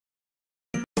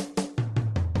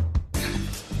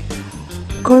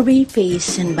Corby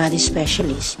Face and Body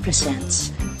Specialist presents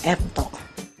Ftalk.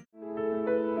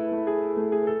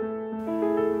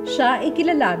 Siya ay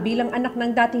kilala bilang anak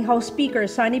ng dating House Speaker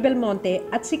Sonny Belmonte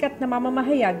at sikat na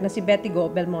mamamahayag na si Betty Go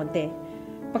Belmonte.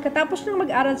 Pagkatapos ng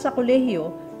mag-aral sa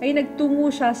kolehiyo, ay nagtungo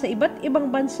siya sa iba't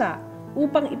ibang bansa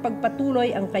upang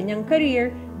ipagpatuloy ang kanyang career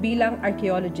bilang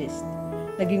archaeologist.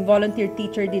 Naging volunteer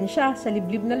teacher din siya sa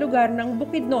liblib na lugar ng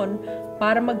Bukidnon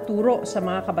para magturo sa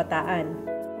mga kabataan.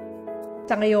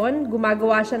 Sa ngayon,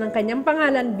 gumagawa siya ng kanyang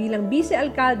pangalan bilang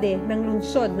vice-alkalde ng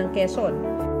lungsod ng Quezon.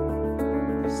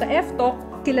 Sa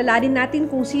Ftalk, kilalanin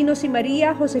natin kung sino si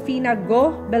Maria Josefina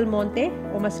Go Belmonte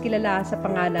o mas kilala sa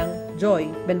pangalang Joy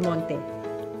Belmonte.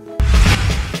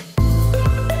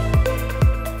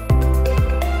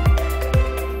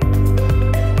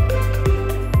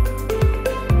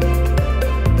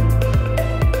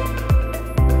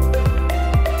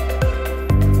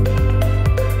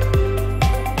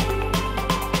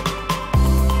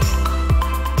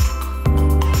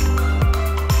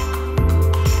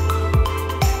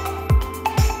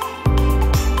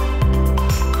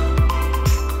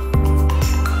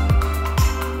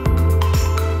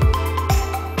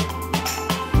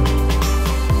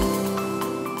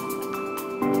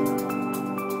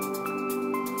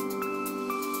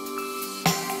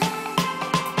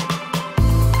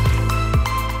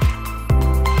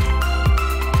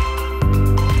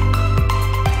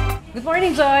 Good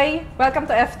morning, Joy. Welcome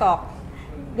to Ftalk.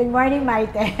 Good morning,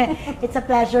 Maite. It's a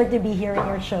pleasure to be here in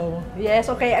your show. Yes,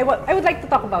 okay. I would like to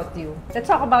talk about you. Let's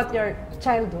talk about your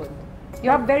childhood. You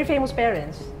have very famous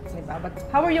parents, diba? But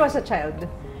how were you as a child?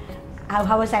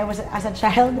 How was I as a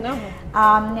child? No.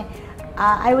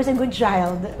 I was a good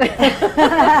child.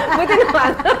 Buti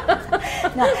naman.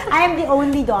 No, I am the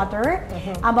only daughter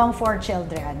among 4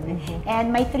 children.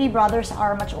 And my 3 brothers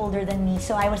are much older than me,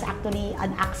 so I was actually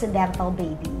an accidental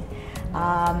baby.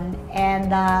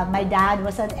 My dad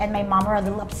and my mom were a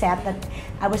little upset that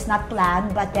I was not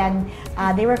planned, but then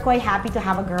they were quite happy to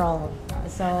have a girl.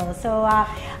 So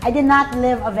I did not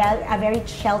live a very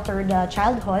sheltered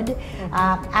childhood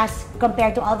as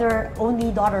compared to other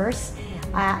only daughters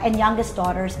and youngest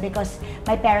daughters, because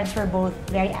my parents were both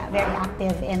very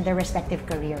active in their respective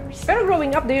careers. Pero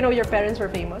growing up, do you know your parents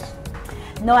were famous?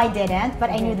 No, I didn't, but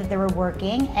I knew that they were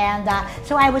working, and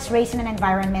so I was raised in an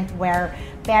environment where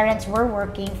parents were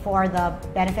working for the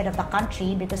benefit of the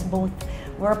country, because both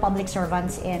were public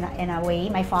servants in a way.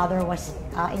 My father was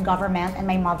in government and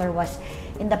my mother was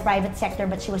in the private sector,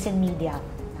 but she was in media.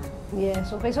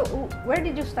 Yes, okay. So where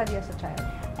did you study as a child?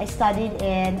 I studied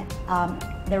in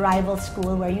the rival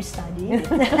school where you studied.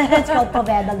 It's called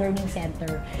Poveda Learning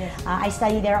Center. Yes. I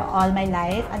studied there all my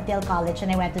life until college,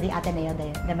 and I went to the Ateneo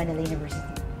de Manila University.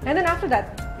 And then after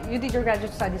that, you did your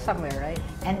graduate studies somewhere, right?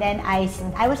 And then I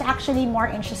was actually more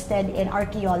interested in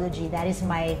archaeology. That is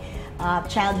my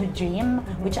childhood dream,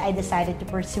 which I decided to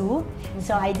pursue.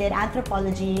 So I did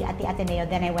anthropology at the Ateneo,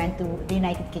 then I went to the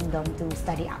United Kingdom to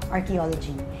study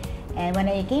archaeology. And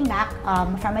when I came back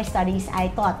from my studies,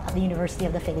 I taught at the University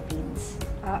of the Philippines.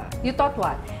 You taught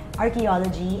what?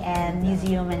 Archaeology and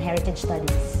Museum and Heritage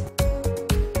Studies.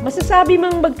 Masasabi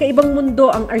mang magkaibang mundo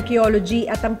ang archaeology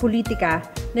at ang politika,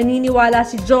 naniniwala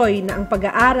si Joy na ang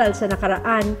pag-aaral sa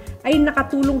nakaraan ay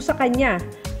nakatulong sa kanya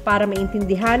para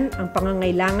maintindihan ang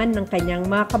pangangailangan ng kanyang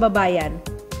mga kababayan,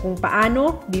 kung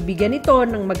paano bibigyan ito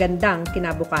ng magandang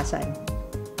kinabukasan.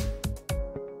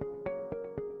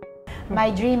 My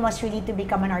dream was really to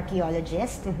become an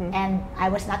archaeologist, and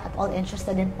I was not at all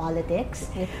interested in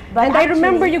politics. But and I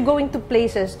remember you going to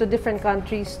places, to different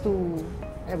countries to,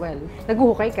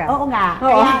 naghuhukay ka. Oo nga.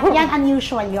 Kaya yan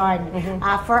unusual yon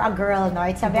for a girl, no?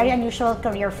 It's a very unusual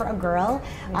career for a girl.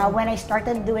 When I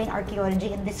started doing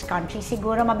archaeology in this country,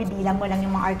 siguro mabibilang mo lang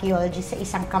yung mga archaeologists sa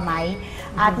isang kamay.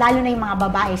 At lalo na yung mga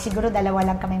babae, siguro 2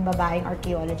 lang kaming babaeng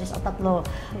archaeologists o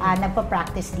 3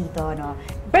 nagpa-practice dito, no?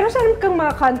 Pero saan kang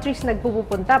mga countries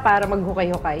nagpupunta para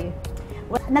maghukay-hukay?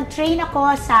 Nag-train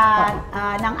ako sa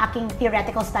ng aking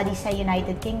theoretical studies sa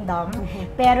United Kingdom,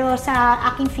 pero sa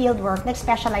aking fieldwork,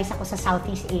 nag-specialize ako sa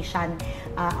Southeast Asian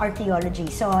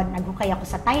archaeology. So, naghukay ako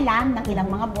sa Thailand ng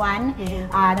ilang mga buwan,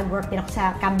 nag-work din ako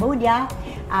sa Cambodia,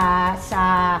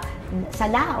 sa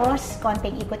Laos,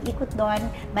 konting ikot-ikot doon,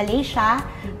 Malaysia,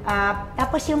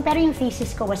 tapos pero yung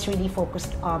thesis ko was really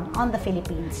focused on the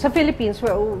Philippines. Sa Philippines,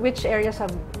 which areas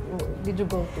did you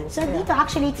go to? So dito,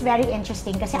 actually, it's very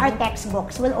interesting kasi our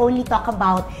textbooks will only talk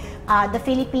about the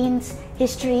Philippines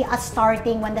history as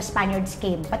starting when the Spaniards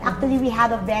came. But actually, we had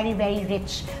a very, very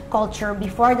rich culture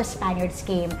before the Spaniards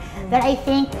came that I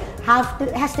think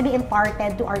has to be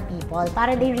imparted to our people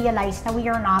para they realize that we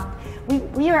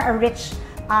are a rich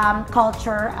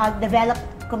culture, developed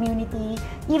community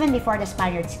even before the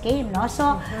Spaniards came, no?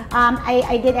 So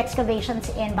I did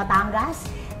excavations in Batangas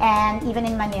and even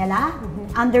in Manila.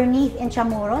 Underneath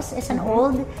Intramuros is an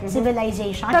old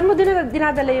civilization. Saan mo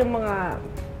dinadala yung mga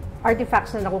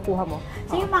artifacts na nakukuha mo?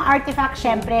 So yung mga artifacts,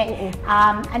 syempre,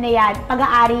 ano yan,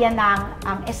 pag-aari yan ng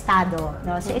estado,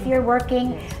 no? So if you're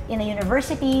working in a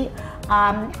university,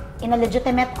 in a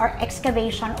legitimate or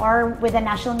excavation or with a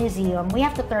national museum, we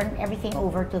have to turn everything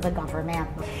over to the government.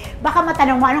 Baka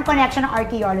matanong mo, anong connection ng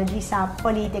archaeology sa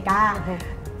politika?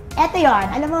 Eto yon,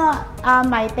 alam mo,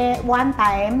 Maite, one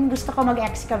time, gusto ko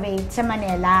mag-excavate sa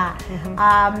Manila.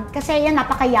 Kasi yan,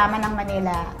 napakayaman ng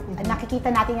Manila. Nakikita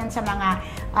natin yan sa mga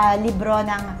libro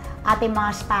ng ating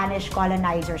mga Spanish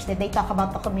colonizers that they talk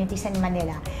about the communities in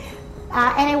Manila.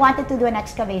 And I wanted to do an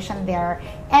excavation there.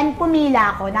 And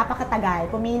pumila ako, napakatagal.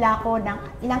 Pumila ako ng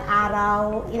ilang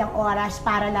araw, ilang oras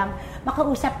para lang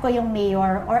makausap ko yung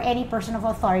mayor or any person of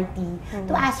authority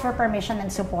to ask for permission and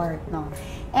support, no.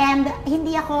 And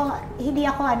hindi ako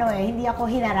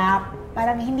hinarap.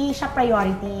 Parang hindi siya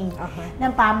priority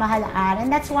ng pamahalaan. And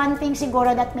that's one thing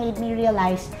siguro that made me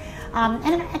realize.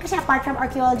 And kasi apart from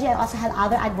archaeology, I also had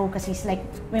other advocacies like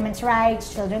women's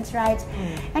rights, children's rights.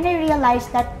 And I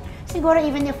realized that siguro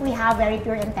even if we have very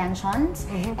pure intentions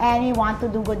and we want to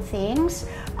do good things,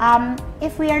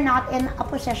 if we are not in a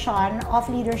position of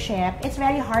leadership, it's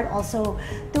very hard also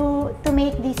to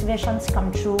make these visions come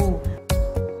true.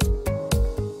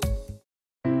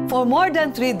 For more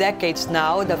than 3 decades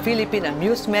now, the Philippine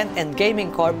Amusement and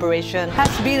Gaming Corporation has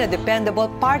been a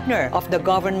dependable partner of the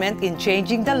government in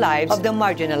changing the lives of the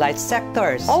marginalized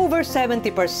sectors. Over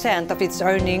 70% of its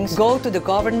earnings go to the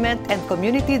government and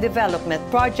community development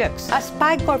projects. As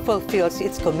PAGCOR fulfills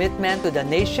its commitment to the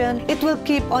nation, it will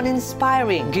keep on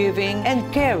inspiring, giving, and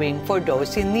caring for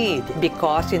those in need.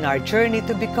 Because in our journey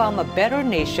to become a better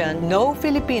nation, no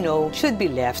Filipino should be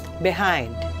left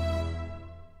behind.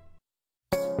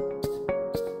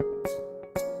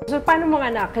 So, paano mo nga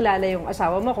nakilala yung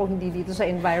asawa mo kung hindi dito sa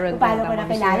environment? Paano ko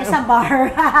nakilala? Sa bar.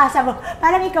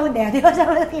 Parang ikaw din, di ba? Saan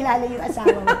mo nakilala yung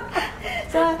asawa mo?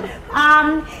 So,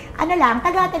 ano lang,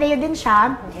 taga-Ateneo din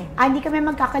siya. Hindi kami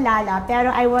magkakilala,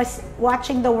 pero I was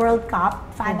watching the World Cup.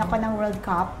 Fan ako ng World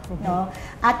Cup, no?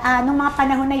 At nung mga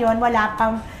panahon na yon, wala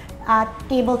pang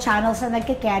cable channels na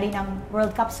nagkikarry ng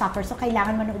World Cup Soccer. So,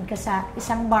 kailangan manood ka sa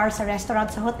isang bar, sa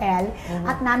restaurant, sa hotel.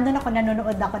 At nandun ako,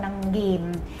 nanonood ako ng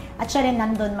game. At siya rin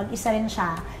nandun, mag-isa rin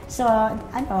siya. So,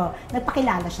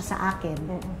 nagpakilala siya sa akin.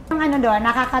 Yung doon,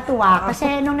 nakakatuwa.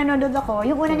 Kasi nung nanonood ako,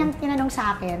 yung una niyang tinanong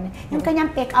sa akin, yung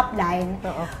kanyang pick-up line,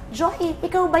 Joy,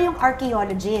 ikaw ba yung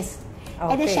archaeologist?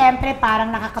 Okay. E di syempre,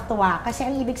 parang nakakatuwa. Kasi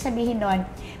ang ibig sabihin nun,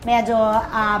 medyo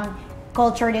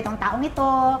culture nitong taong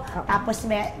ito, tapos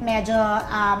medyo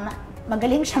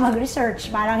magaling siya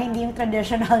mag-research, parang hindi yung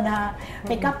traditional na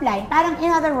pick-up line. Parang in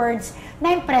other words,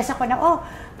 na-impress ako na,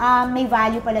 may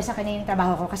value pala sa kanya yung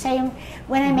trabaho ko. Kasi yung,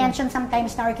 when I mention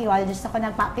sometimes na archaeologist ako,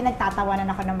 pinagtatawanan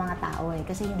ako ng mga tao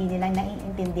kasi hindi nila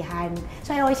naiintindihan.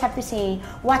 So I always have to say,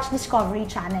 watch Discovery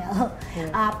Channel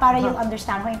para you'll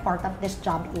understand how important this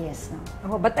job is.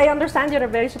 No? But I understand you're a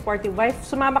very supportive wife.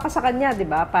 Sumama ka sa kanya, di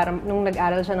ba? Para nung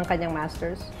nag-aral siya ng kanyang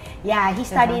master's. Yeah, he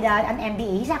studied an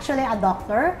MBA. He's actually a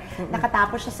doctor.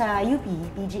 Nakatapos siya sa UP,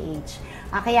 PGH.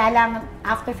 Kaya lang,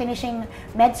 after finishing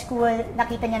med school,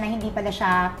 nakita niya na hindi pala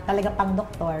siya talaga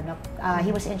pang-doktor. No?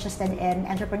 He was interested in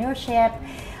entrepreneurship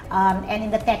and in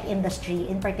the tech industry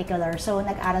in particular. So,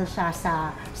 nag-aral siya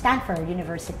sa Stanford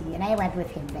University and I went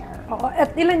with him there.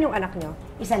 At ilan yung anak niyo?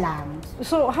 Isa lang.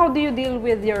 So, how do you deal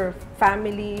with your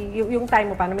family? Yung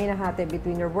time mo, paano may nahati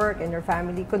between your work and your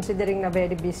family, considering na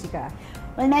very busy ka?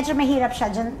 Well, medyo mahirap siya.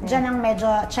 Diyan ang medyo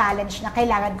challenge na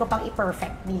kailangan ko pang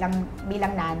i-perfect bilang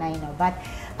nanay. No? But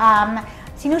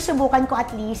sinusubukan ko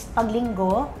at least pag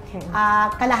linggo,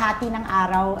 kalahati ng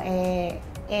araw,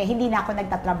 hindi na ako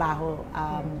nagtatrabaho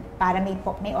para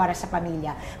may oras sa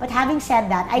pamilya. But having said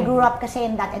that, I grew up kasi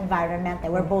in that environment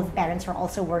where both parents were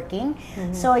also working.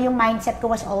 So yung mindset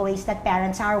ko was always that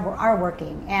parents are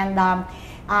working. And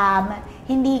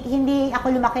hindi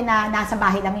ako lumaki na nasa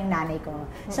bahay lang yung nanay ko.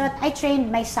 So I trained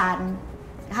my son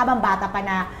habang bata pa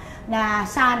na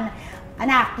son,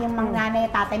 anak, yung mga nanay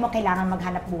at tatay mo kailangan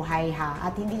maghanap buhay ha.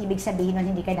 At hindi ibig sabihin nun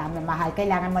hindi ka namin mahal.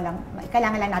 Kailangan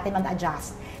lang natin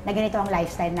mag-adjust na ganito ang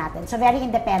lifestyle natin. So very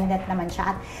independent naman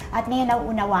siya. At ngayon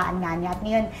nauunawaan nga niya. At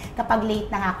ngayon kapag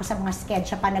late na nga ako sa mga sked,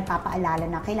 siya pa nagpapaalala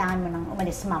na kailangan mo nang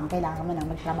umalis ma'am, kailangan mo nang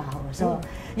magtrabaho. So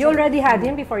you already had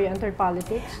him before you entered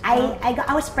politics? I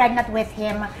was pregnant with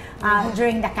him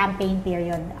during the campaign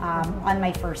period on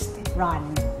my first run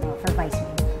for vice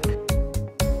mayor.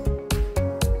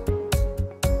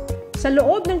 Sa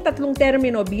loob ng 3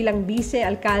 termino bilang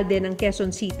vice-alkalde ng Quezon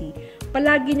City,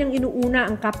 palagi niyang inuuna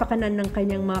ang kapakanan ng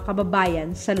kanyang mga kababayan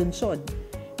sa lungsod.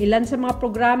 Ilan sa mga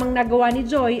programang nagawa ni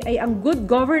Joy ay ang good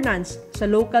governance sa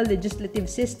local legislative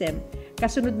system.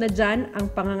 Kasunod na dyan ang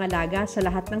pangangalaga sa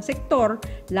lahat ng sektor,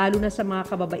 lalo na sa mga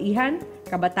kababaihan,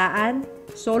 kabataan,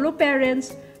 solo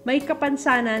parents, may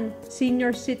kapansanan,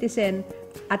 senior citizen,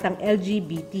 at ang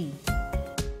LGBT.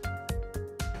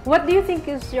 What do you think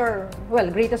is your,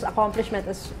 greatest accomplishment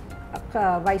as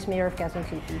Vice Mayor of Quezon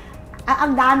City?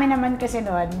 Ang dami naman kasi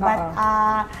nun. But,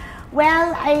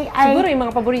 Siguro yung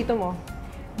mga paborito mo.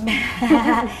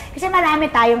 Kasi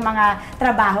marami tayong mga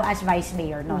trabaho as Vice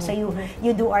Mayor, no? So you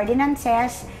do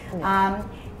ordinances,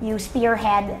 you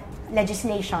spearhead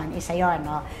legislation, isa yun,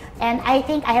 no? And I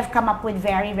think I have come up with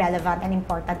very relevant and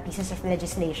important pieces of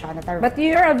legislation that are... But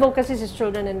your advocacy is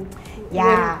children and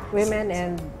women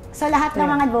and... So lahat ng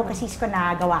mga advocacies ko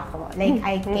na gawa ko. Like,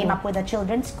 I came up with a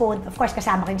children's code. Of course,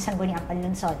 kasama ko yung Sangguniang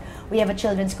Panlunsod. We have a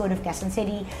children's code of Quezon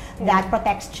City that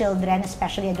protects children,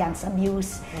 especially against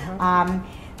abuse.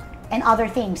 And other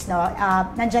things, no?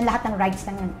 Nandyan lahat ng rights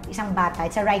ng isang bata.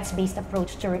 It's a rights-based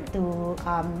approach to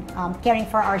caring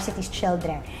for our city's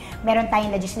children. Meron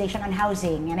tayong legislation on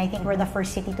housing, and I think we're the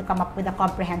first city to come up with a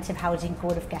comprehensive housing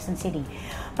code of Quezon City.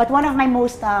 But one of my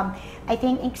most, I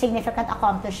think, significant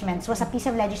accomplishments was a piece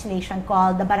of legislation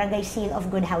called the Barangay Seal of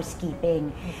Good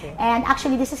Housekeeping. Okay. And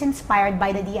actually, this is inspired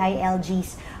by the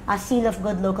DILG's Seal of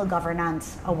Good Local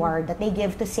Governance Award that they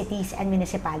give to cities and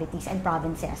municipalities and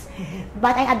provinces.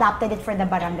 But I adopted it for the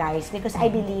barangays because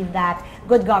I believe that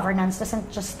good governance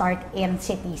doesn't just start in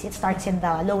cities. It starts in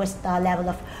the lowest level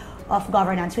of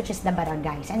governance, which is the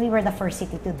barangays. And we were the first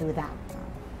city to do that.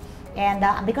 And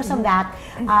because of that,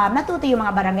 natuto yung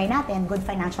mga barangay natin, good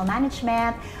financial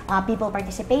management, people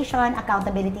participation,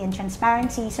 accountability and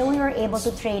transparency. So we were able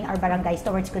to train our barangays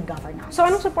towards good governance. So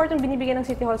anong support yung binibigyan ng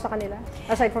City Hall sa kanila?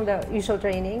 Aside from the usual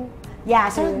training?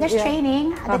 Yeah, so there's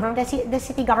training. The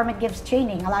city government gives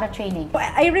training, a lot of training.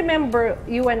 I remember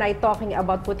you and I talking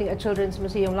about putting a children's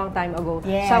museum long time ago,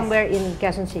 somewhere in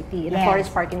Quezon City, in a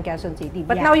forest park in Quezon City.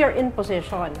 But now you're in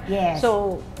position. Yes.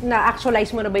 So,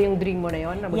 na-actualize mo na ba yung dream mo na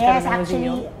yun? Yes,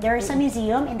 actually, there is a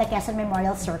museum in the Quezon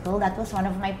Memorial Circle. That was one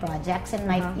of my projects, and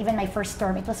even my first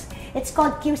term. It's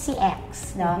called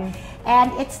QCX, no?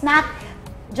 And it's not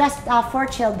just for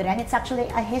children. It's actually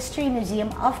a history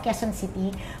museum of Quezon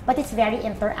City, but it's very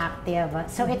interactive.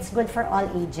 So it's good for all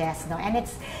ages, no? And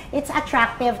it's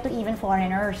attractive to even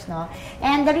foreigners, no?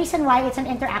 And the reason why it's an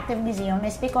interactive museum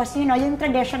is because, you know, yung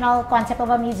traditional concept of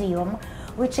a museum,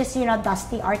 which is, you know,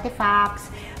 dusty artifacts,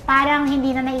 parang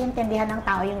hindi na naiintindihan ng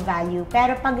tao yung value.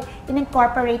 Pero pag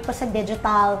in-incorporate ko sa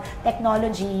digital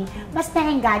technology, mas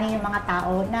naengganyo yung mga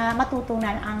tao na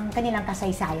matutunan ang kanilang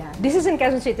kasaysayan. This is in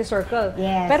Quezon City Circle.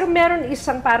 Yes. Pero meron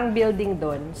isang parang building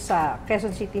doon sa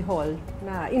Quezon City Hall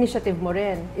na initiative mo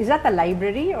rin. Is that a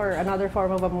library or another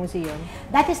form of a museum?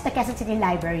 That is the Quezon City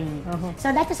Library. So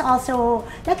that is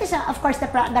of course the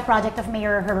project of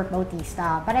Mayor Herbert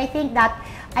Bautista. But I think that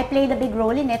I played a big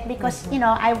role in it because, you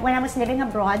know, when I was living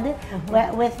abroad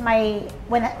with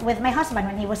my husband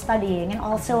when he was studying, and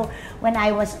also when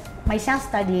I was myself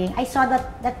studying, I saw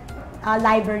that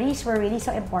libraries were really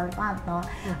so important, no?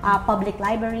 Public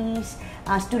libraries,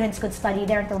 students could study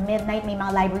there until midnight. May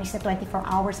mga libraries na 24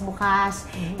 hours bukas.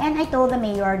 And I told the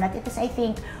mayor that it is, I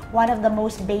think, one of the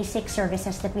most basic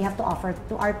services that we have to offer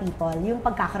to our people, yung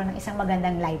pagkakaroon ng isang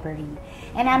magandang library.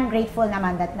 And I'm grateful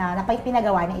naman that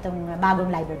pinagawa na itong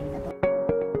bagong library na to.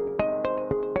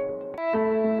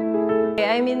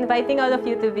 I'm inviting all of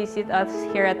you to visit us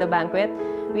here at the banquet.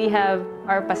 We have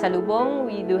our pasalubong,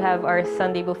 we do have our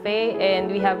Sunday buffet, and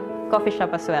we have coffee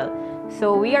shop as well.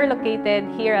 So we are located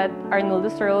here at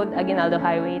Arnoldus Road, Aguinaldo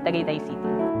Highway, Tagaytay City.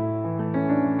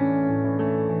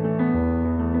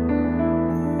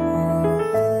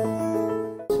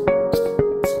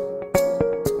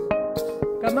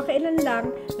 Kamakailan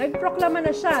lang, nagproklama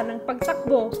na siya ng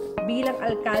pagtakbo bilang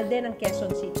alkalde ng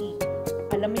Quezon City.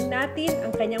 Alamin natin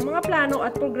ang kanyang mga plano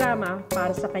at programa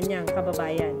para sa kanyang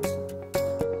kababayan.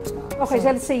 Okay,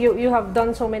 so let's say you have done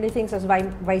so many things as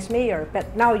Vice Mayor, but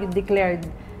now you declared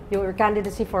your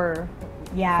candidacy for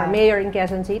Mayor in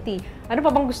Quezon City. Ano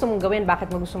pa bang gusto mong gawin? Bakit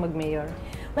mo gusto mag-Mayor?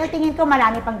 Well, tingin ko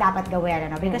marami pang dapat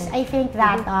gawin, ano? Because I think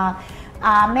that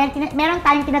meron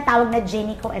tayong tinatawag na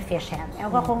Gini coefficient.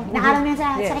 Ewan ko kung naaral mo yun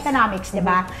sa economics, di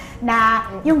ba? Na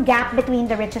yung gap between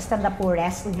the richest and the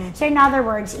poorest. So in other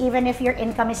words, even if your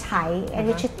income is high, and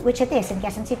which it is in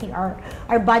Quezon City,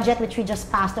 our budget, which we just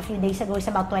passed a few days ago, is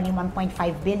about 21.5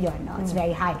 billion. No? It's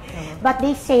very high. But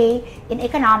they say in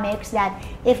economics that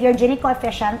if your Gini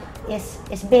coefficient is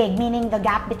big, meaning the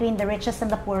gap between the richest and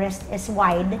the poorest is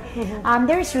wide,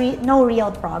 there is no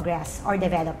real progress or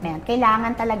development.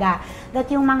 Kailangan talaga that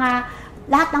yung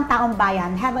lahat ng taong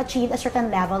bayan have achieved a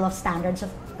certain level of standards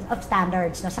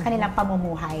no, sa kanilang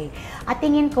pamumuhay. At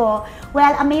tingin ko,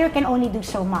 well, a mayor can only do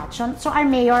so much. So our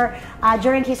mayor,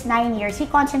 during his 9 years, he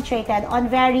concentrated on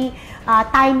very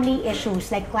timely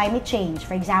issues like climate change,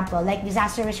 for example, like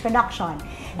disaster risk reduction.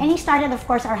 And he started, of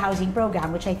course, our housing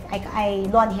program, which I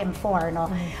laud him for. No?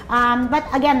 But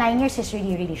again, 9 years is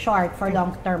really, really short for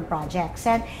long-term projects.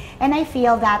 And I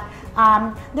feel that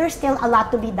there's still a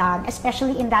lot to be done,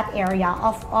 especially in that area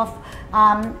of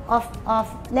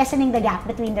lessening the gap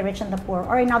between the rich and the poor,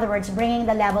 or in other words, bringing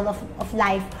the level of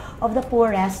life of the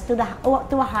poorest to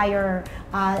a higher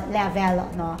level,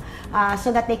 no?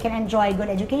 So that they can enjoy good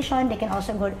education, they can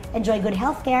also enjoy good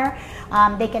healthcare,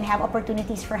 they can have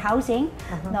opportunities for housing,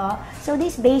 no? So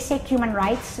these basic human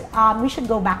rights, we should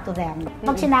go back to them.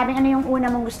 Pag sinabing ano yung una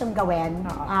mong gustong gawin,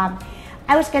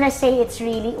 I was gonna say it's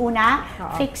really,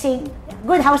 fixing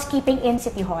good housekeeping in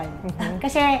City Hall.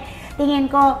 Kasi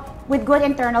tingin ko, with good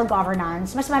internal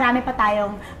governance, mas marami pa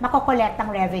tayong makokolektang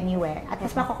revenue at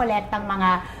mas makokolektang mga,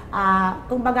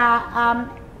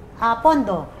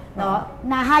 pondo, no?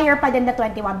 Na higher pa din the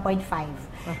 21.5.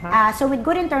 So with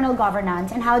good internal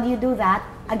governance, and how do you do that?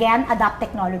 Again, adopt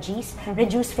technologies,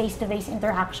 reduce face-to-face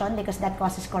interaction because that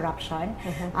causes corruption.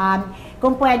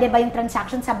 Kung pwede ba yung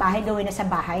transaction sa bahay, gawin na sa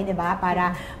bahay, di ba?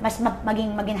 Para mas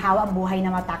maging maginhawa ang buhay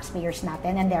ng mga taxpayers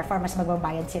natin, and therefore mas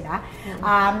magbabayad sila.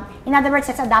 In other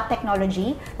words, let's adopt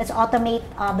technology. Let's automate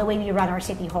the way we run our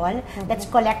city hall. Let's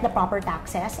collect the proper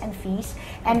taxes and fees.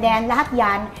 And then lahat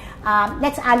yan,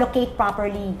 let's allocate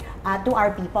properly to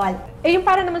our people. Eh, yung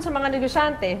para naman sa mga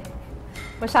negosyante,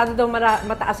 masyado daw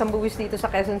mataas ang buwis dito sa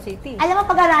Quezon City. Alam mo,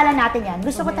 pag-aralan natin yan.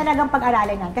 Gusto ko talagang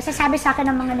pag-aralan yan. Kasi sabi sa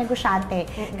akin ng mga negosyante,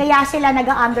 kaya sila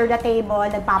nag-under the table,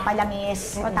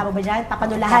 nagpapalangis, o tama ba dyan?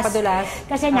 Papadulas.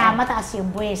 Kasi nga, mataas yung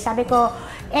buwis. Sabi ko,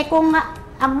 kung,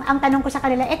 ang tanong ko sa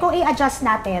kanila, kung i-adjust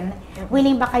natin,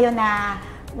 willing ba kayo na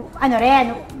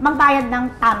magbayad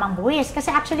ng tamang buwis.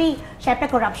 Kasi actually, syempre,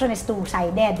 corruption is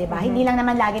two-sided, di ba? Hindi lang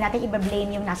naman lagi natin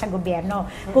i-blame yung nasa gobyerno.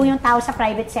 Kung yung tao sa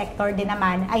private sector din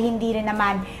naman, ay hindi rin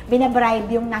naman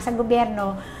binabribe yung nasa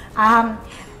gobyerno,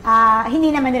 hindi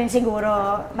naman rin siguro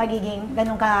magiging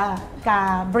ganun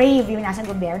ka-brave yung nasa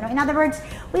gobyerno. In other words,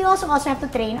 we also have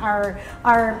to train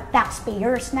our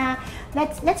taxpayers na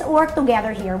let's work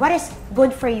together here. What is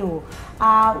good for you?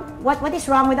 What is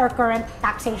wrong with our current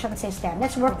taxation system?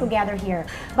 Let's work together here.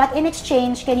 But in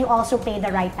exchange, can you also pay the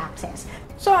right taxes?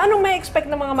 So, anong may expect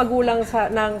ng mga magulang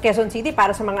ng Quezon City para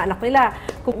sa mga anak nila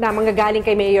na manggagaling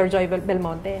kay Mayor Joy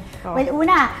Belmonte? Well,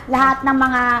 una, lahat ng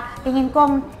mga tingin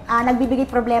kong nagbibigay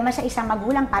problema sa isang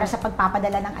magulang para sa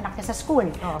pagpapadala ng anak niya sa school.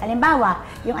 Halimbawa,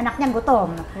 yung anak niya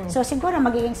gutom. So, siguro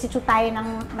mag-i-institute tayo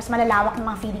ng mas malalawak ng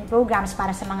mga feeding programs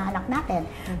para sa mga anak natin.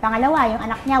 Pangalawa, yung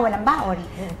anak niya walang baon.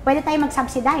 Pwede tayo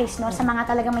mag-subsidize, no, sa mga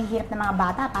talagang mahihirap na mga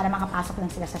bata para makapasok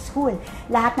lang sila sa school.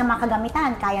 Lahat ng mga kagamitan,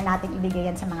 kaya natin ibigay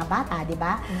yan sa mga bata, di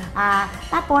ba?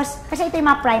 Tapos, kasi ito yung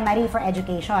mga primary for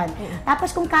education.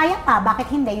 Tapos kung kaya pa, bakit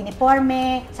hindi?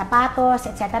 Uniforme, sapatos,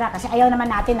 etc. Kasi ayaw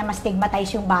naman natin na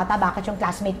ma-stigmatize yung bata, bakit yung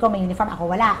classmate ko may uniform,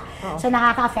 ako wala. So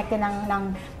nakaka-affect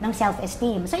ng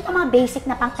self-esteem. So ito mga basic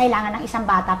na pangkailangan ng isang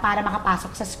bata para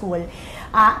makapasok sa school.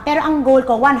 Pero ang goal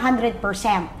ko, 100%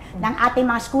 ng ating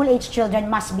mga school-age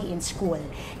children must be in school.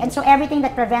 And so everything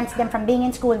that prevents them from being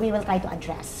in school, we will try to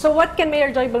address. So what can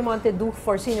Mayor Joy Belmonte do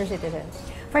for senior citizens?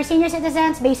 For senior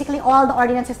citizens, basically all the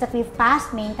ordinances that we've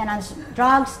passed, maintenance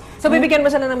drugs. So bibigyan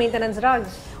mo sila ng maintenance drugs?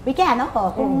 We can,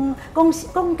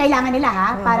 kung kailangan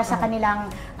nila para sa kanilang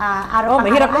araw-araw.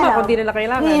 Mahirap naman kung di nila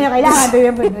kailangan. Hindi nila kailangan,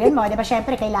 bigyan mo, di ba?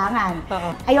 Syempre, kailangan.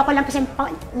 Ayoko lang kasi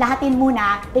lahatin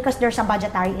muna because there's a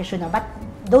budgetary issue, no? But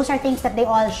those are things that they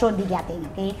all should be getting,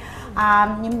 okay?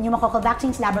 Yung pneumococcal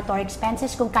vaccines, laboratory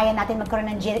expenses, kung kaya natin magkaroon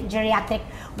ng geriatric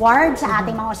ward sa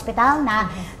ating mga ospital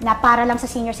na para lang sa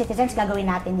senior citizens,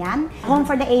 gagawin natin yan. Home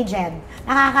for the aged.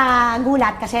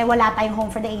 Nakakagulat kasi wala tayong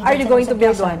home for the aged. Are you going to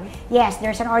build one? Yes,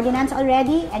 there's an ordinance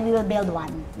already and we will build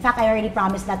one. In fact, I already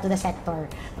promised that to the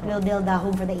sector. We'll build a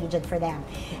home for the aged for them.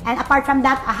 And apart from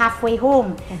that, a halfway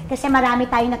home. Kasi marami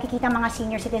tayong nakikita mga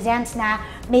senior citizens na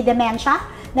may dementia,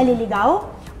 naliligaw,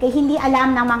 Okay, hindi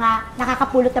alam ng mga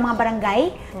nakakapulot ng mga barangay,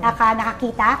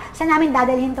 nakakita, saan namin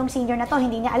dadalhin tong senior na to,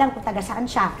 hindi niya alam kung taga saan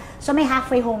siya. So may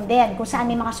halfway home din, kung saan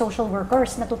may mga social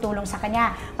workers na tutulong sa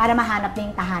kanya para mahanap na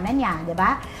yung tahanan niya, di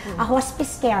ba? A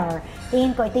hospice care,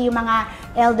 tingin ko, ito yung mga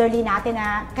elderly natin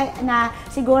na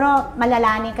siguro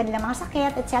malalanin kanilang mga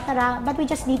sakit, etc. But we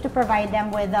just need to provide them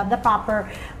with the proper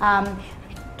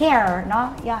care,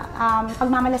 no?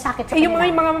 Pagmamalasakit sa yung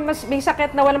kanila. mga may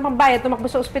sakit na walang pambayad, tumakbo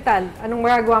sa ospital, anong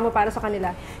magagawa mo para sa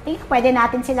kanila? Pwede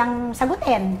natin silang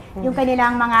sagutin yung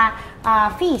kanilang mga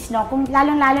fees, no? Kung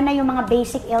lalong-lalo na yung mga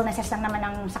basic illnesses lang naman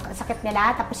ng sakit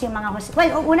nila, tapos yung mga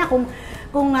una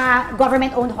kung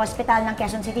government-owned hospital ng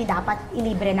Quezon City, dapat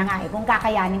ilibre na nga eh. Kung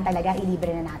kakayanin talaga,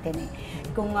 ilibre na natin eh.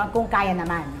 Kung kaya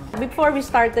naman. Before we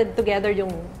started together yung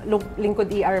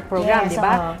Lingkod ER program, Yes, di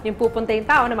ba? Yung pupunta yung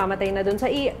tao, namamatay na doon sa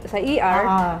ER,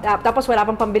 tapos wala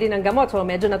pang pambili ng gamot, so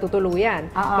medyo natutuluyan.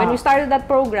 When we started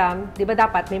that program, di ba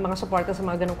dapat may mga suporta sa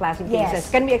mga ganong klaseng cases?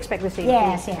 Can we expect the same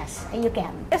thing? Yes, you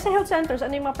can. Sa health centers,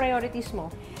 ano yung mga priorities mo?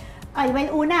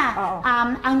 Well, una,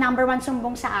 ang number one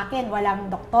sumbong sa akin, walang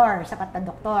doktor, sapat na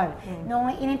doktor. Nung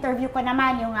in-interview ko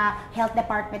naman yung health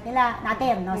department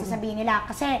natin, no, sasabihin nila,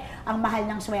 kasi ang mahal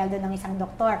ng sweldo ng isang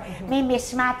doktor. May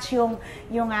mismatch yung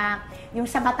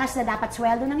sa batas na dapat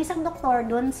sweldo ng isang doktor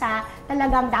dun sa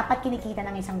talagang dapat kinikita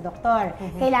ng isang doktor.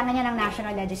 Kailangan niya ng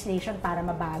national legislation para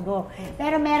mabago.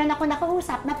 Pero meron ako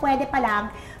nakausap na pwede pa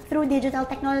lang through digital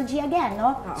technology again,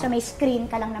 no? So may screen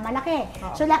ka lang na malaki.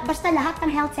 So basta lahat ng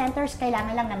health centers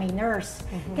kailangan lang na may nurse.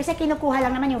 Kasi kinukuha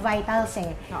lang naman yung vitals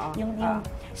eh.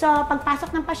 So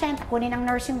pagpasok ng pasyente, kunin ng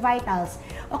nurse yung vitals.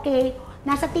 Okay,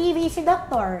 nasa TV si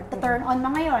doctor, to turn on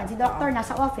mga yon. Si doctor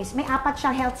nasa office, may 4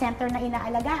 siyang health center na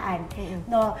inaalagaan.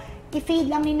 No, i-feed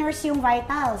lang ni nurse yung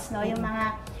vitals, no, yung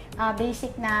mga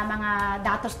basic na mga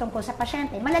datos tungkol sa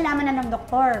pasyente. Malalaman na ng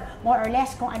doktor more or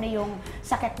less kung ano yung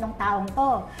sakit ng taong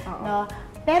to, no.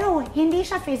 Pero hindi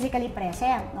siya physically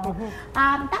present, no?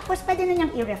 Tapos pwede na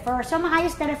niyang i-refer. So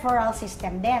maayos na referral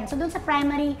system din. So doon sa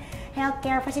primary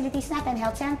healthcare facilities natin,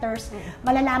 health centers,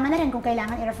 malalaman na rin kung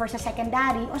kailangan i-refer sa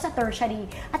secondary o sa tertiary.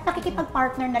 At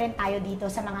pakikipag-partner na rin tayo dito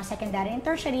sa mga secondary and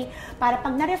tertiary para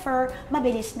pag na-refer,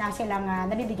 mabilis na silang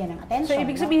nabibigyan ng attention. So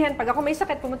ibig sabihin, pag ako may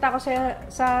sakit, pumunta ako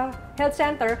sa health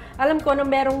center, alam ko na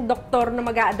merong doktor na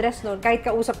mag-a-address nun, kahit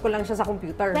kausap ko lang siya sa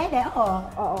computer. Pwede,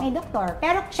 oo. May doktor.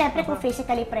 Pero syempre kung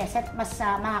physically present, mas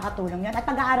makakatulong yun. At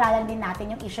pag-aaralan din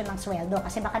natin yung issue ng sweldo.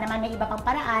 Kasi baka naman may iba pang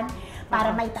paraan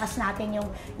para maitaas natin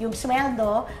yung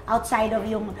sweldo outside of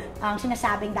yung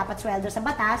sinasabing dapat sweldo sa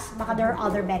batas. Baka there are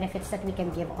other benefits that we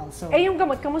can give also. Yung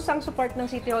gamot, kamusta ang support ng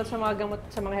City Hall sa mga gamot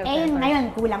sa mga health center? Ngayon,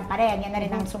 kulang pa rin. Yan na rin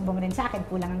ang sumbong rin sa akin.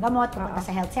 Kulang ang gamot. Pupunta sa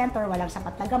health center, walang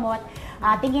sapat na gamot.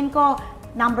 Tingin ko,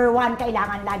 number one,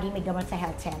 kailangan lagi may gamot sa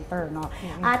health center, no?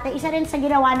 At isa rin sa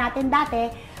ginawa natin dati,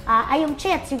 ay yung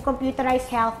CHITS, yung Computerized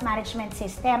Health Management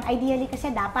System. Ideally kasi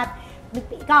dapat,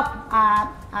 ikaw,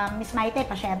 Miss Maite,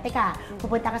 pasyente ka,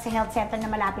 pupunta ka sa health center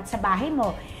na malapit sa bahay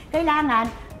mo.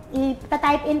 Kailangan,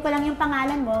 i-type in ko lang yung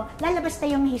pangalan mo, lalabas na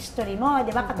yung history mo,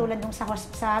 di ba? Katulad nung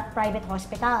sa private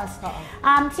hospitals.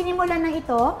 Sinimulan na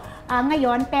ito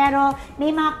ngayon, pero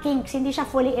may mga kinks, hindi siya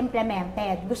fully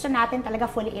implemented. Gusto natin talaga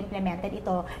fully implemented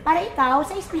ito. Para ikaw,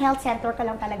 sa isang health center ka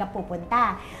lang talaga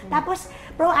pupunta. Tapos,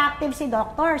 proactive si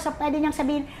doctor. So, pwede niyang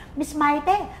sabihin, Miss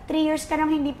Maite, 3 years ka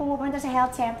nang hindi pumupunta sa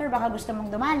health center, baka gusto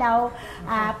mong dumalaw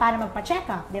para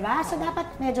magpa-check up, di ba? So, dapat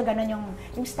medyo ganun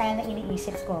yung style na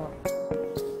iniisip ko.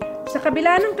 Sa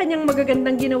kabila ng kanyang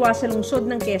magagandang ginawa sa lungsod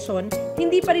ng Quezon,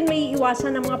 hindi pa rin may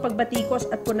iwasan ng mga pagbatikos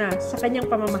at puna sa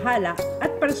kanyang pamamahala at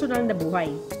personal na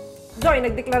buhay. Joy,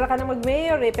 nagdeklara ka na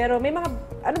mag-mayor pero may mga,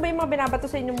 ano ba yung mga binabato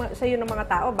sa iyo ng mga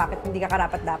tao? Bakit hindi ka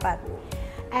karapat-dapat?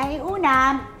 Ay,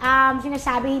 una,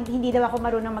 sinasabi hindi daw ako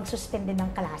marunong mag-suspend din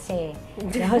ng klase.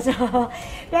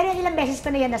 Pero ilang beses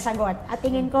ko na yan nasagot. At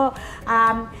tingin ko,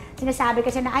 sinasabi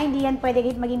kasi na, hindi yan pwede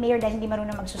maging mayor dahil hindi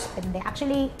marunong mag-suspend.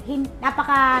 Actually,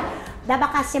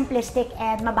 napaka simplistic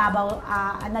and mababaw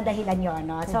na dahilan yun.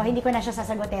 No? So, hindi ko na siya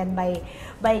sasagutin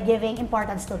by giving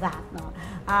importance to that. No?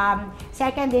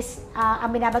 Second is,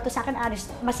 ang binabato sa akin,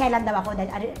 maselan daw ako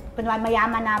dahil kunwari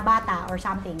mayaman na bata or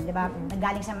something, di ba?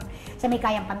 Nagaling sa may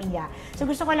kayang pamilya. So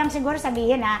gusto ko lang siguro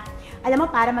sabihin na, alam mo,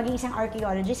 para maging isang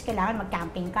archaeologist, kailangan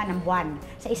mag-camping ka ng buwan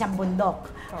sa isang bundok.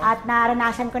 At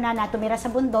naranasan ko na tumira sa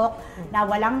bundok na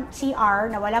walang CR,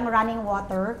 na walang running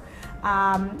water,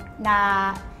 na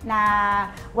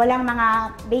walang mga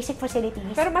basic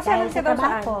facilities. Pero masalan ka daw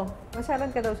saan? Masalan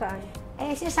ka daw saan?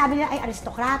 sinasabi nila, ay,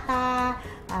 aristokrata,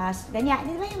 ganyan.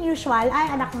 Di ba yung usual,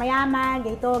 ay, anak mayaman,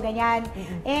 ganito, ganyan.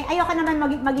 Ayoko naman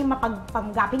maging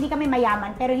mapagpanggap. Hindi kami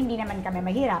mayaman, pero hindi naman kami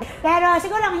mahirap. Pero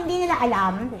siguro hindi nila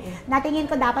alam, na tingin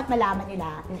ko dapat malaman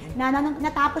nila, na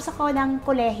natapos ako ng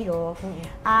kolehiyo,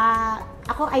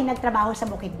 ako ay nagtrabaho sa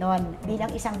Bukidnon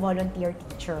bilang isang volunteer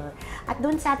teacher. At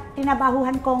dun sa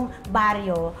tinabahuhan kong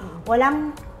baryo,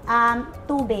 walang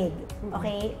tubig,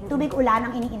 okay? Tubig ulan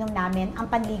ang iniinom namin, ang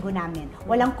panligo namin.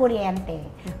 Walang kuryente,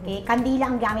 okay? Kandila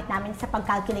ang gamit namin sa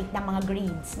pag-calculate ng mga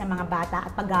grades ng mga bata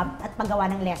at paggawa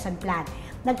ng lesson plan.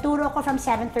 Nagturo ako from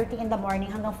 7:30 in the morning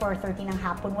hanggang 4:30 ng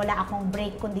hapon. Wala akong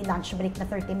break, kundi lunch break na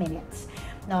 30 minutes.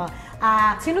 No.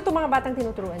 Sino itong mga batang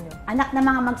tinuturuan nyo? Anak ng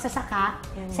mga magsasaka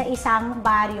sa isang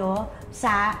baryo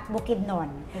sa Bukidnon.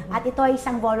 At ito ay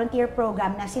isang volunteer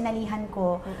program na sinalihan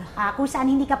ko kung saan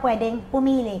hindi ka pwedeng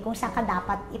pumili kung saan ka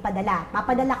dapat ipadala.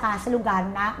 Papadala ka sa lugar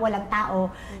na walang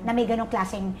tao na may ganong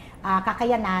klaseng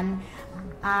kakayanan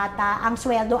at ang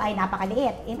sweldo ay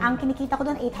napakaliit. Ang kinikita ko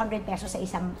doon 800 pesos sa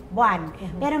isang buwan.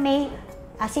 Pero may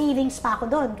savings pa ako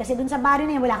doon. Kasi doon sa baryo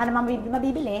na yun, wala ka namang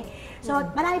mabibili. So,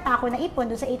 marami pa ako naipon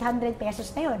doon sa 800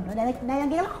 pesos na yun.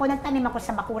 Ginawa ko, nagtanim ako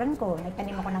sa bakuran ko.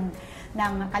 Nagtanim ako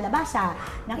ng kalabasa,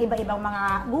 ng iba-ibang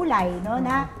mga gulay, no,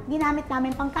 na ginamit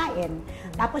namin pangkain.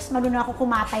 Tapos, marunong ako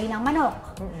kumatay ng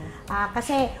manok.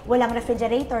 Kasi walang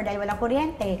refrigerator dahil walang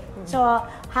kuryente. So,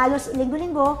 halos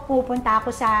linggo-linggo, pupunta ako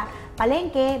sa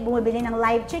palengke, bumibili ng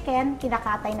live chicken,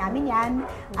 kinakatay namin yan,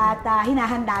 at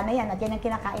hinahanda na yan, at yan ang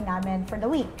kinakain namin for the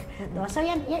week. No? So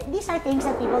yan, these are things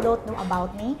that people don't know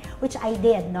about me, which I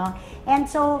did, no? And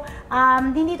so,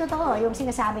 hindi totoo yung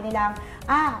sinasabi nilang,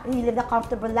 you live a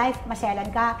comfortable life,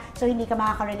 maselan ka, so hindi ka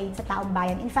makaka-relate sa taong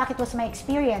bayan. In fact, it was my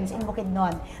experience in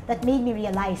Bukidnon that made me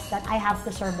realize that I have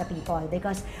to serve the people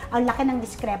because ang laki ng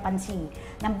discrepancy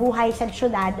ng buhay sa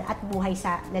syudad at buhay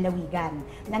sa lalawigan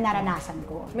na naranasan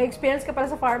ko. May experience ka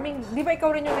pala sa farming. Di ba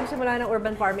ikaw rin yung nagsimula ng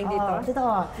urban farming dito? Oo,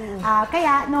 totoo.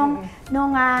 Kaya,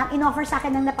 nung in-offer sa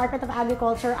akin ng Department of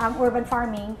Agriculture ang urban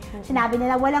farming, sinabi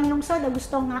nila walang lungsod na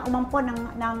gustong umampon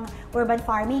ng urban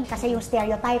farming kasi yung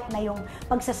stereotype na yung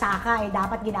pagsasaka ay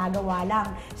dapat ginagawa lang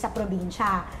sa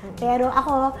probinsya. Pero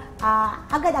ako,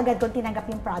 agad-agad kong tinanggap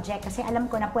yung project kasi alam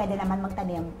ko na pwede naman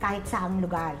magtanim kahit saang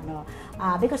lugar, no?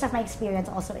 Because of my experience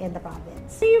also in the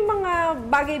province. Ano yung mga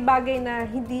bagay-bagay na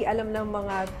hindi alam ng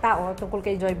mga tao tungkol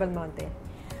kay Joy Belmonte?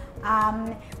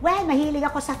 Well, mahilig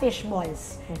ako sa fish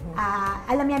balls.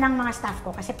 Alam yan ng mga staff ko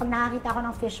kasi pag nakakita ako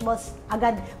ng fish balls,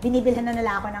 agad binibilhan na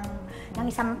nila ako ng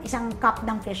isang cup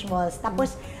ng fish balls.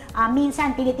 Tapos,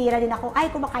 minsan tinitira din ako, ay,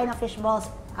 kumakain ng fish balls,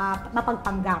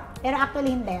 mapagpanggap. Pero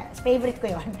actually hindi. Favorite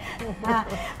ko yun.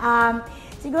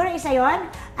 Siguro isa yun.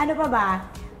 Ano pa ba?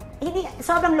 Hindi,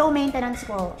 sobrang low maintenance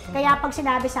ko. Kaya pag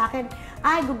sinabi sa akin,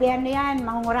 ay, gobyerno yan,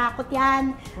 mangungurakot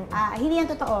yan, hindi yan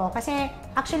totoo. Kasi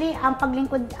actually, ang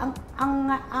paglingkod,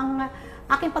 ang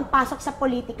aking pagpasok sa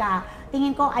politika,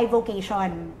 tingin ko ay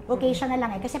vocation. Vocation na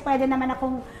lang eh. Kasi pwede naman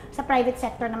akong sa private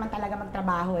sector naman talaga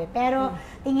magtrabaho eh. Pero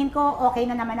tingin ko okay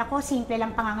na naman ako, simple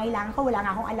lang pangangailangan ko, wala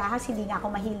nga akong alahas, hindi nga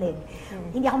ako mahilig.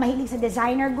 Hindi ako mahilig sa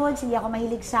designer goods, hindi ako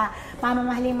mahilig sa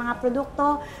mamamahaling mga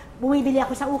produkto. Bumibili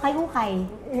ako sa ukay-ukay.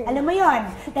 Alam mo yon?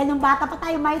 Dahil nung bata pa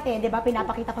tayo, Maite, di ba,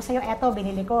 pinapakita ko sa'yo, eto,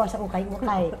 binili ko sa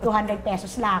ukay-ukay, 200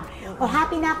 pesos lang. O,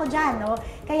 happy na ako dyan, no?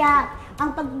 Kaya,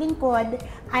 ang paglingkod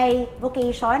ay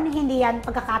vocation, hindi yan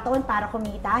pagkakataon para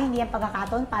kumita, hindi yan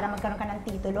pagkakataon para magkaroon ka ng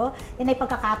titulo, yan ay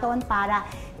pagkakataon para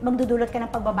magdudulot ka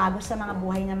ng pagbabago sa mga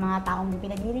buhay ng mga taong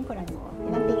pinaglilingkuran mo.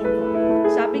 Yan ang tingin ko.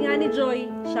 Sabi nga ni Joy,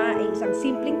 siya ay isang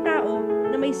simpleng tao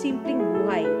na may simpleng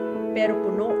buhay, pero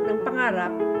puno ng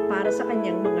pangarap para sa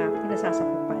kanyang mga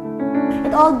kinasasakupan.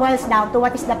 It all boils down to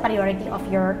what is the priority of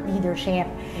your leadership.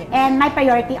 And my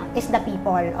priority is the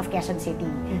people of Quezon City.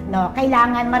 No,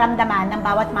 kailangan maramdaman ng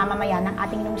bawat mamamayan ng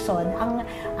ating lungsod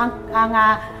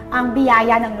ang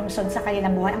biyaya ng lungsod sa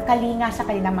kanilang buhay, ang kalinga sa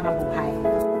kanilang mga buhay.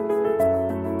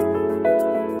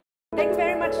 Thank you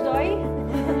very much, Joy.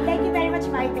 Thank you very much,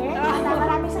 Maite.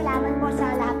 Maraming salamat po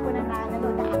sa lahat po na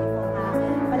nanood na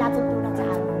aking palatuntunan sa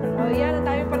araw. Yan ang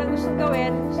tayo palang gustong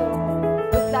gawin.